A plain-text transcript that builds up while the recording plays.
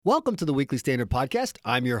Welcome to the Weekly Standard Podcast.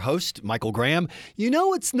 I'm your host, Michael Graham. You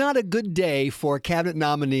know, it's not a good day for a cabinet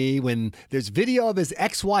nominee when there's video of his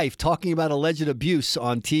ex-wife talking about alleged abuse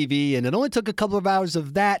on TV, and it only took a couple of hours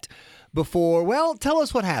of that before, well, tell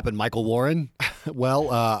us what happened, Michael Warren.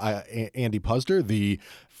 Well, Andy Puzder, the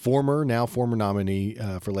now former nominee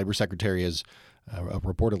for Labor Secretary, has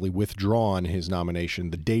reportedly withdrawn his nomination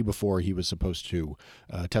the day before he was supposed to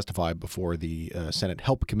testify before the Senate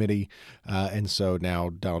Help Committee. And so now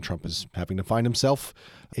Donald Trump is having to find himself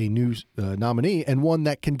a new nominee, and one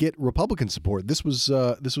that can get Republican support. This was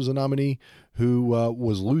a nominee who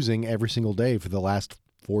was losing every single day for the last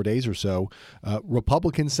 4 days or so,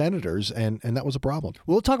 Republican senators, and that was a problem.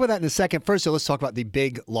 We'll talk about that in a second. First, let's talk about the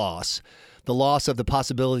big loss, the loss of the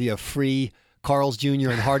possibility of free Carl's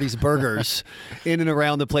Jr. and Hardee's burgers in and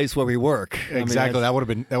around the place where we work. Exactly. That would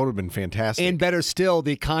have been fantastic. And better still,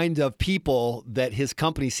 the kind of people that his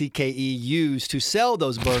company CKE used to sell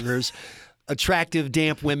those burgers. Attractive,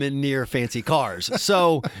 damp women near fancy cars.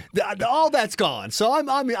 So all that's gone. So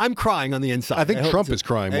I'm crying on the inside. I think Trump is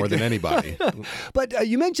crying more than anybody. But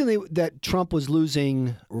you mentioned that Trump was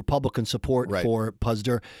losing Republican support for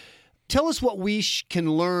Puzder. Tell us what we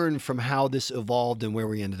can learn from how this evolved and where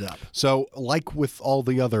we ended up. So, like with all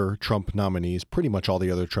the other Trump nominees, pretty much all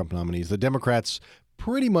the other Trump nominees, the Democrats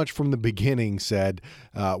pretty much from the beginning said,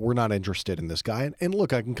 we're not interested in this guy. And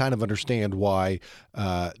look, I can kind of understand why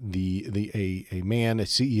a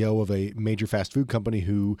CEO of a major fast food company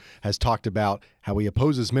who has talked about how he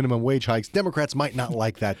opposes minimum wage hikes, Democrats might not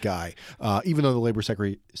like that guy, even though the Labor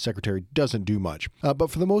Secretary doesn't do much. But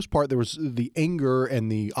for the most part, there was the anger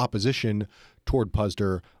and the opposition toward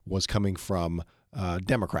Puzder was coming from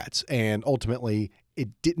Democrats. And ultimately, it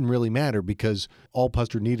didn't really matter because all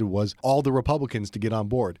Puzder needed was all the Republicans to get on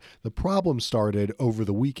board. The problem started over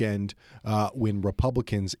the weekend when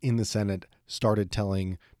Republicans in the Senate started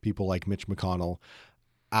telling people like Mitch McConnell,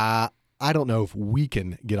 I don't know if we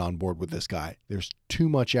can get on board with this guy. There's too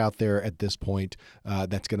much out there at this point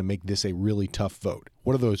that's going to make this a really tough vote.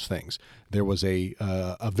 What are those things? There was a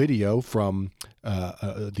video from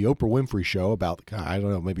the Oprah Winfrey Show about, I don't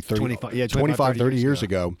know, maybe 25, 30 years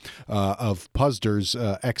ago of Puzder's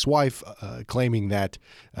ex-wife claiming that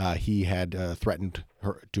he had threatened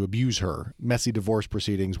her to abuse her, messy divorce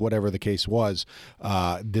proceedings, whatever the case was.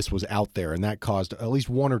 This was out there, and that caused at least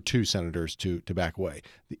one or two senators to back away.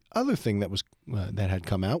 The other thing that was that had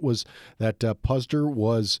come out was that Puzder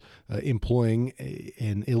was employing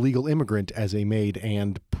an illegal immigrant as a maid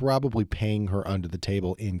and probably paying her under the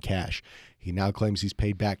table in cash. He now claims he's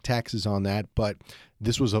paid back taxes on that, but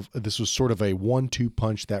this was sort of a 1-2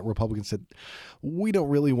 punch that Republicans said, we don't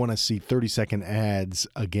really want to see 30-second ads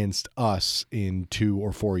against us in 2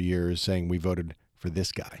 or 4 years saying we voted for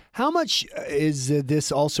this guy. How much is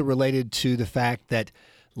this also related to the fact that,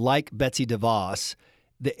 like Betsy DeVos,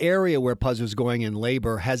 the area where Puzder's going in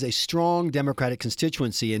labor has a strong Democratic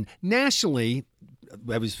constituency, and nationally,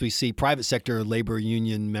 as we see private sector labor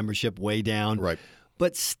union membership way down. Right.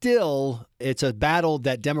 But still, it's a battle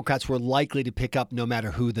that Democrats were likely to pick up no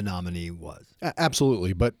matter who the nominee was.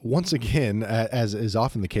 Absolutely. But once again, as is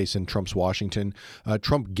often the case in Trump's Washington,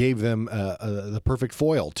 Trump gave them the perfect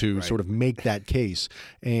foil to sort of make that case.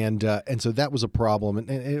 And so that was a problem. And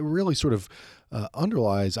it really sort of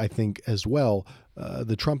underlies, I think, as well,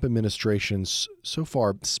 the Trump administration's so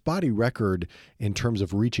far spotty record in terms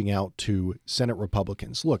of reaching out to Senate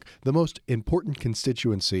Republicans. Look, the most important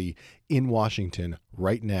constituency in Washington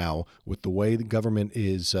right now, with the way the government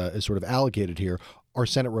is sort of allocated here, are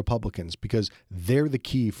Senate Republicans, because they're the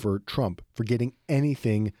key for Trump for getting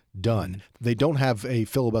anything done. They don't have a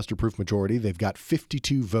filibuster-proof majority. They've got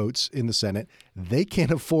 52 votes in the Senate. They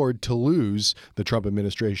can't afford to lose the Trump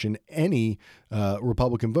administration any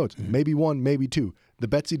Republican votes. Maybe one, maybe two. The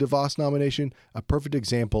Betsy DeVos nomination, a perfect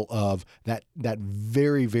example of that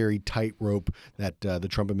very, very tight rope that the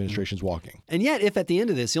Trump administration is walking. And yet, if at the end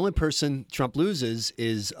of this, the only person Trump loses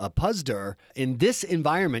is Puzder, in this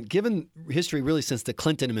environment, given history really since the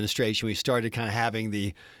Clinton administration, we started kind of having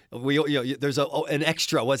there's an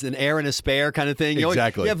extra, an heir and a spare kind of thing.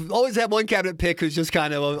 Exactly. You always have one cabinet pick who's just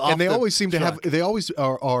kind of off. And they always seem to have, they always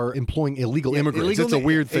are employing illegal immigrants. It's a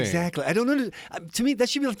weird thing. Exactly. I don't know. To me, that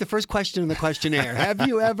should be like the first question in the questionnaire. Have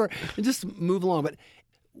you ever, and just move along. But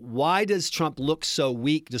why does Trump look so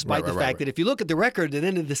weak, despite the fact that if you look at the record at the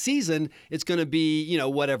end of the season, it's going to be,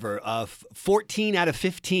 14 out of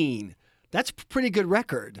 15. That's a pretty good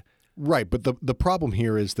record. Right, but the problem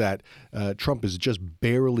here is that Trump is just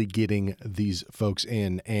barely getting these folks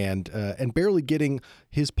in and barely getting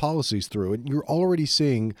his policies through. And you're already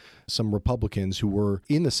seeing some Republicans who were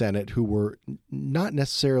in the Senate who were not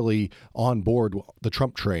necessarily on board the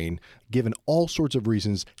Trump train, given all sorts of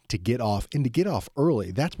reasons to get off and to get off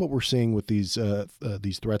early. That's what we're seeing with these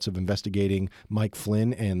threats of investigating Mike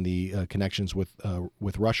Flynn and the connections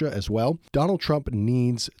with Russia as well. Donald Trump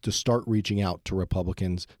needs to start reaching out to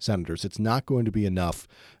Republicans, senators. It's not going to be enough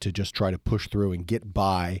to just try to push through and get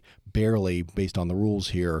by barely based on the rules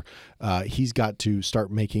here. He's got to start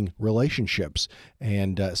making relationships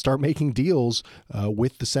and start making deals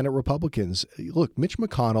with the Senate Republicans. Look, Mitch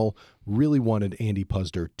McConnell really wanted Andy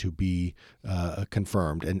Puzder to be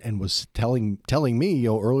confirmed and was telling me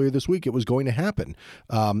earlier this week it was going to happen.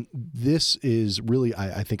 This is really,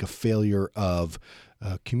 I think, a failure of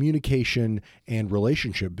communication and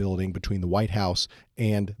relationship building between the White House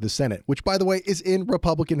and the Senate, which, by the way, is in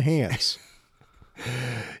Republican hands.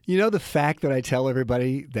 The fact that I tell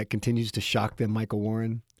everybody that continues to shock them, Michael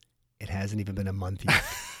Warren, it hasn't even been a month yet.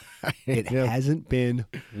 It hasn't been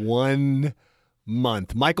 1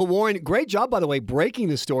 month. Michael Warren, great job, by the way, breaking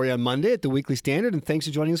the story on Monday at the Weekly Standard, and thanks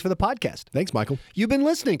for joining us for the podcast. Thanks, Michael. You've been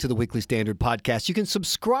listening to the Weekly Standard podcast. You can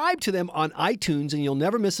subscribe to them on iTunes, and you'll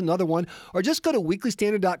never miss another one, or just go to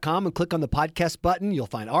weeklystandard.com and click on the podcast button. You'll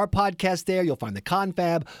find our podcast there. You'll find the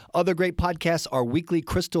Confab, other great podcasts, our weekly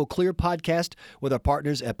Crystal Clear podcast with our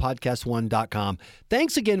partners at podcastone.com.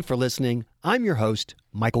 Thanks again for listening. I'm your host,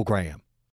 Michael Graham.